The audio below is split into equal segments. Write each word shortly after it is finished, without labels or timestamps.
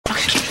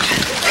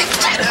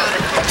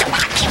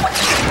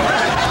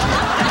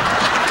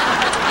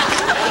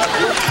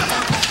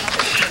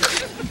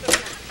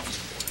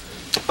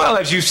Well,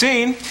 as you've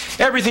seen,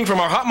 everything from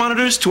our hot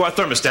monitors to our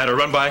thermostat are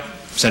run by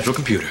central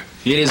computer.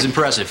 It is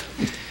impressive.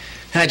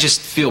 I just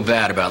feel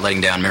bad about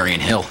letting down Marion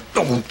Hill.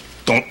 Oh,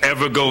 don't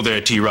ever go there,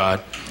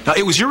 T-Rod. Now,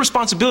 it was your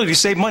responsibility to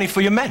save money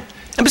for your men.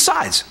 And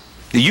besides,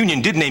 the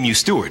union did name you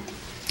steward.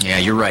 Yeah,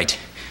 you're right.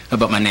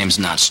 But my name's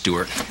not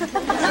Stewart.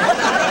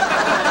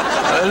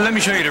 Let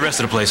me show you the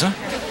rest of the place, huh?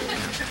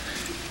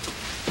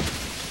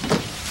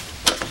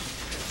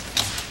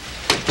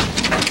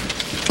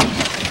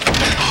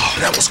 Oh,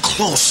 that was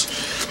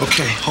close.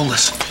 Okay, hold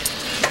this.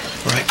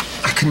 All right,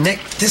 I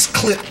connect this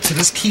clip to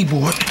this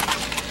keyboard,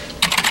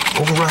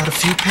 override a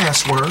few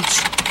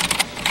passwords.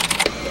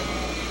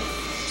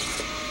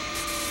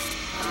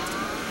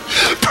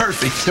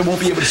 Perfect. They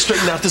won't be able to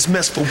straighten out this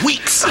mess for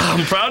weeks.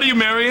 I'm proud of you,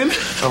 Marion.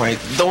 All right,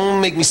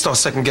 don't make me start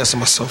second-guessing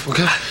myself,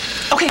 okay?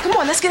 Okay, come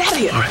on, let's get out of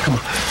here. All right, come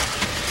on.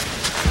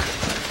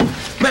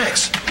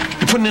 Max,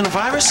 you putting in a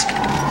virus?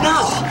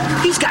 No,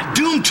 he's got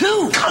Doom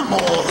too. Come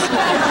on.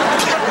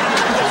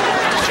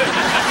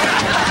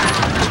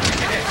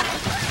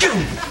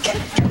 Doom.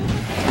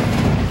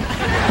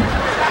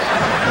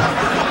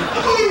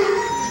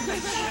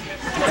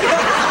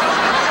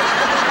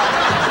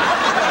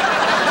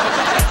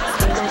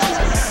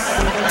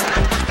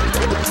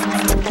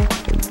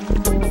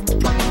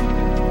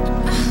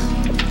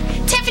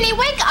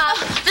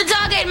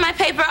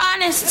 Paper,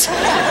 honest.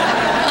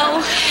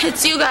 Oh,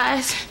 it's you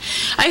guys.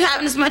 Are you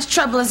having as much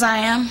trouble as I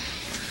am?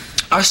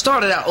 I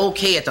started out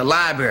okay at the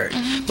library,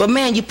 but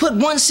man, you put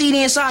one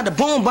CD inside the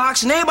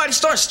boombox and everybody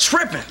starts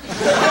tripping.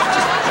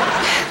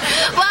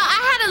 Well,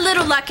 I had a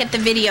little luck at the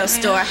video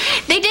store.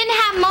 They didn't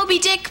have Moby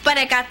Dick, but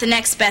I got the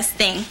next best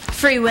thing,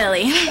 Free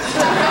Willy.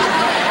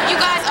 You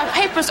guys, our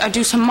papers are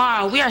due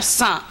tomorrow. We are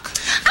sunk.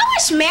 I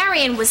wish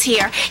Marion was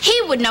here. He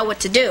would know what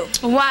to do.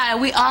 Why?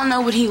 We all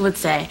know what he would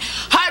say.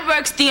 Hard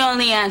work's the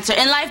only answer.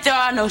 In life, there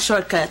are no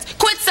shortcuts.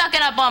 Quit sucking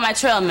up on my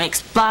trail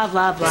mix. Blah,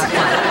 blah, blah, blah.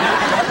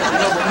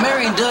 No, but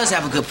Marion does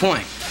have a good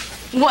point.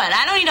 What?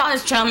 I don't need all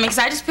his trail mix.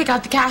 I just pick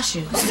out the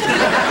cashews.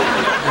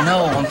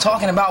 No, I'm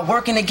talking about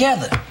working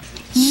together.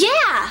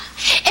 Yeah.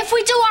 If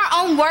we do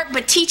our own work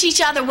but teach each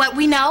other what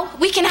we know,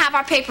 we can have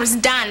our papers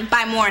done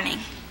by morning.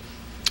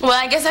 Well,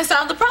 I guess I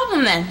solved the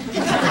problem then.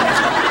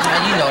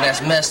 Now, you know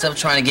that's messed up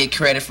trying to get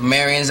credit for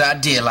Marion's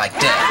idea like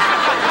that.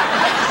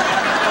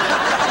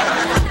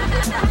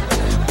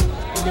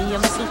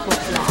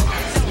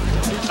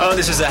 Oh,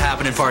 this is a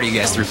happening party you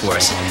guys threw for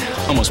us.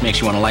 Almost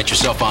makes you want to light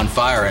yourself on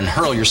fire and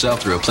hurl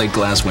yourself through a plate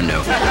glass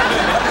window.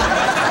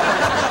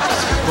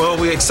 Well,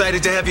 we're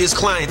excited to have you as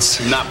clients.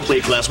 Not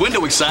plate glass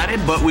window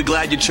excited, but we're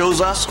glad you chose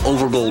us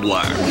over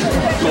Goldwire.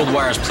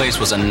 Goldwire's place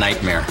was a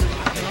nightmare.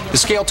 The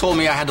scale told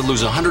me I had to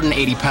lose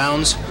 180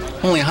 pounds,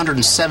 only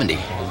 170.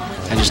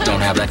 I just don't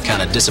have that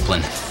kind of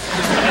discipline.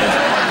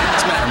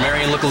 What's the matter,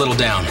 Marion? Look a little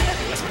down.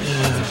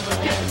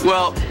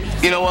 Well,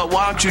 you know what?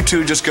 Why don't you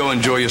two just go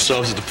enjoy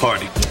yourselves at the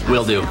party?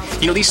 Will do.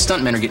 You know, these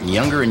stuntmen are getting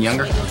younger and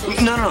younger.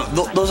 No.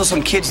 Those are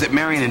some kids that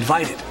Marion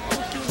invited.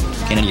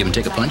 Can any of them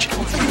take a punch?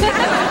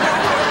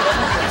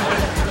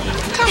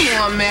 Come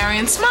on,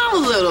 Marion, smile a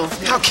little.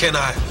 How can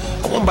I?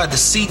 I won by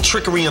deceit,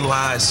 trickery, and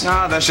lies.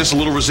 Nah, that's just a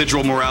little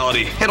residual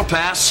morality. It'll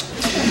pass.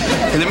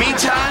 In the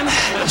meantime,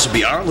 this will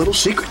be our little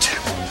secret.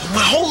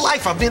 My whole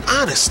life I've been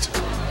honest.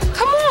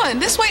 Come on,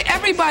 this way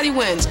everybody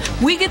wins.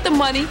 We get the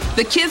money,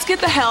 the kids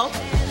get the help,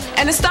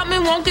 and the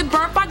stuntmen won't get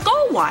burnt by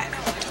Goldwire.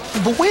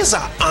 But where's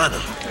our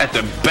honor? At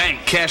the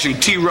bank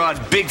cashing T-Rod's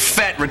big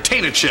fat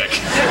retainer check.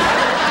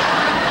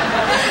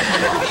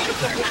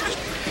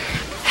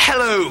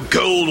 Hello,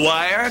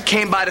 Goldwire.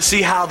 Came by to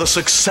see how the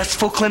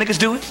successful clinic is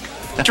doing?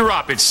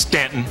 Drop it,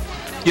 Stanton.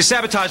 You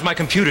sabotaged my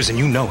computers and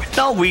you know it.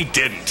 No, we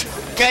didn't.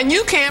 And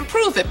you can't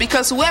prove it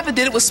because whoever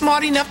did it was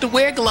smart enough to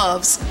wear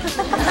gloves.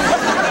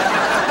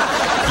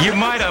 You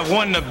might have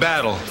won the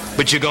battle,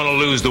 but you're gonna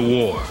lose the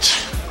war.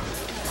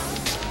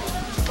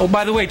 Oh,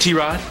 by the way,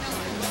 T-Rod,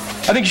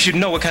 I think you should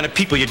know what kind of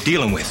people you're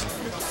dealing with.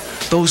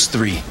 Those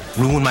three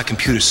ruined my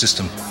computer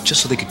system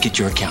just so they could get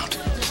your account.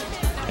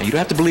 Now, you don't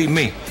have to believe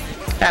me.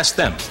 Ask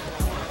them.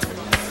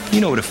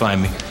 You know where to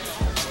find me.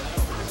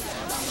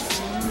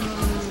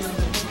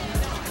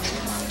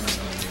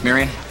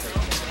 Marion,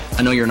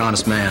 I know you're an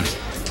honest man.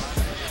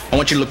 I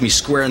want you to look me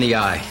square in the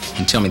eye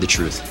and tell me the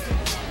truth.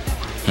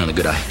 On the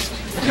good eye.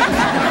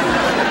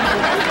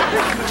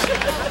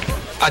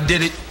 I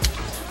did it.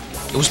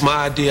 It was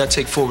my idea. I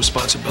take full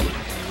responsibility.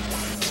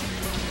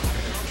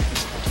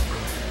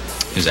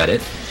 Is that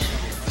it?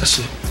 That's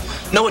it.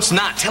 No, it's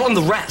not. Tell him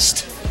the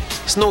rest.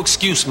 It's no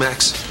excuse,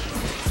 Max.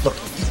 Look,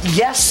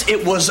 yes,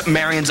 it was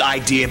Marion's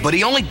idea, but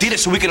he only did it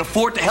so we could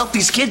afford to help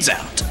these kids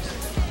out.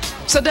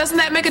 So doesn't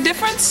that make a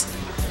difference?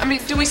 I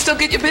mean, do we still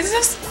get your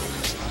business?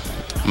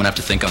 I'm gonna have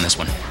to think on this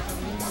one.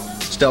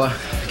 Stella,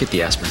 get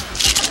the aspirin.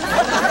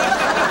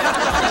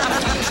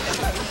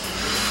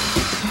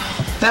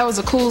 That was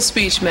a cool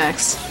speech,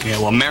 Max. Yeah,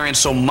 well, Marion's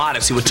so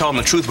modest, he would tell him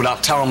the truth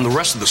without telling him the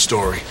rest of the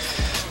story.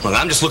 Well,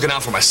 I'm just looking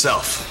out for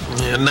myself.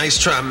 Yeah, nice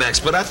try, Max,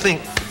 but I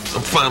think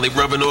I'm finally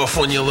rubbing off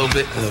on you a little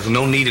bit.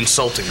 No need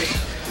insulting me.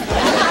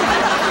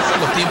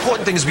 Look, the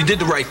important thing is we did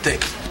the right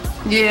thing.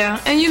 Yeah,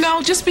 and you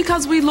know, just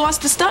because we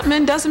lost the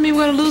stuntman doesn't mean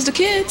we're gonna lose the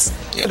kids.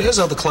 Yeah, there's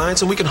other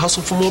clients, and we can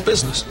hustle for more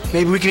business.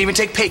 Maybe we can even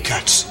take pay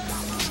cuts.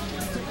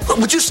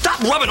 Would you stop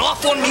rubbing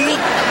off on me?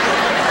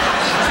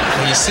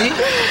 Well, you see,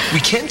 we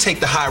can take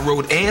the high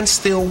road and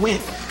still win.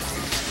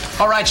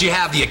 All right, you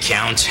have the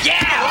account.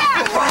 Yeah!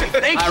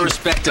 Thank you. I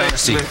respect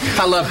honesty.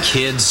 I love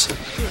kids,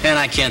 and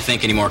I can't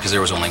think anymore because there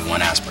was only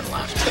one aspirin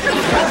left.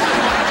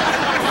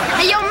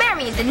 Hey, yo,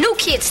 Marion, the new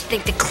kids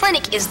think the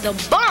clinic is the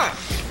bomb.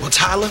 Well,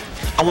 Tyler,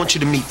 I want you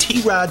to meet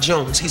T-Rod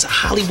Jones. He's a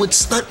Hollywood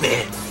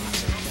stuntman.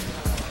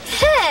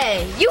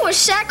 Hey, you and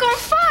Shaq on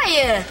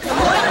fire.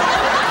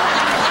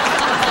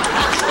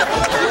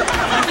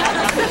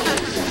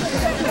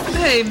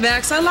 Hey,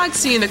 Max, I like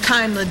seeing the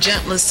kinder,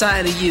 gentler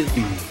side of you.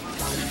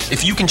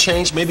 If you can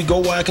change, maybe Go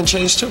Wild can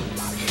change too.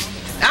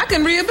 I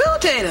can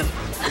rehabilitate him.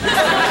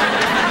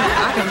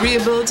 I can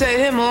rehabilitate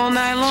him all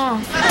night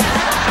long.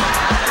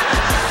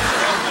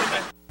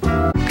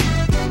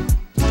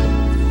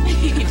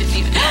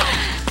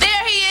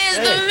 There he is,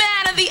 the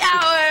man of the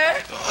hour.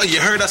 Oh, you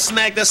heard I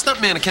snagged that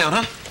stuntman account,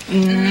 huh?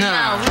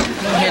 No, we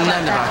didn't hear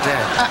nothing about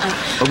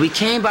that. But we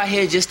came by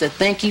here just to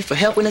thank you for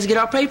helping us get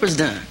our papers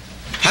done.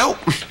 Help?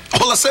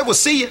 All I said was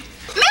see you.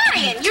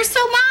 Marion, you're so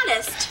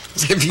modest.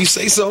 If you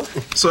say so.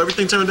 So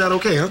everything turned out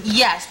okay, huh?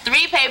 Yes,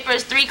 3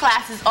 papers, 3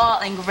 classes, all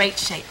in great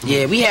shape.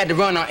 Yeah, we had to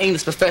run our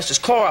English professor's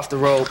car off the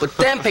road, but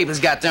them papers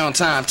got there on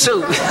time, too. You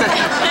know,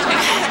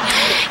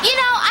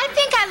 I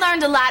think I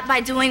learned a lot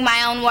by doing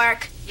my own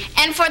work.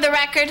 And for the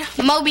record,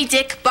 Moby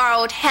Dick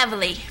borrowed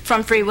heavily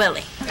from Free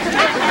Willy.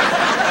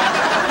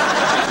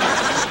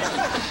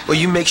 Well,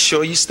 you make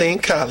sure you stay in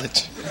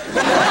college.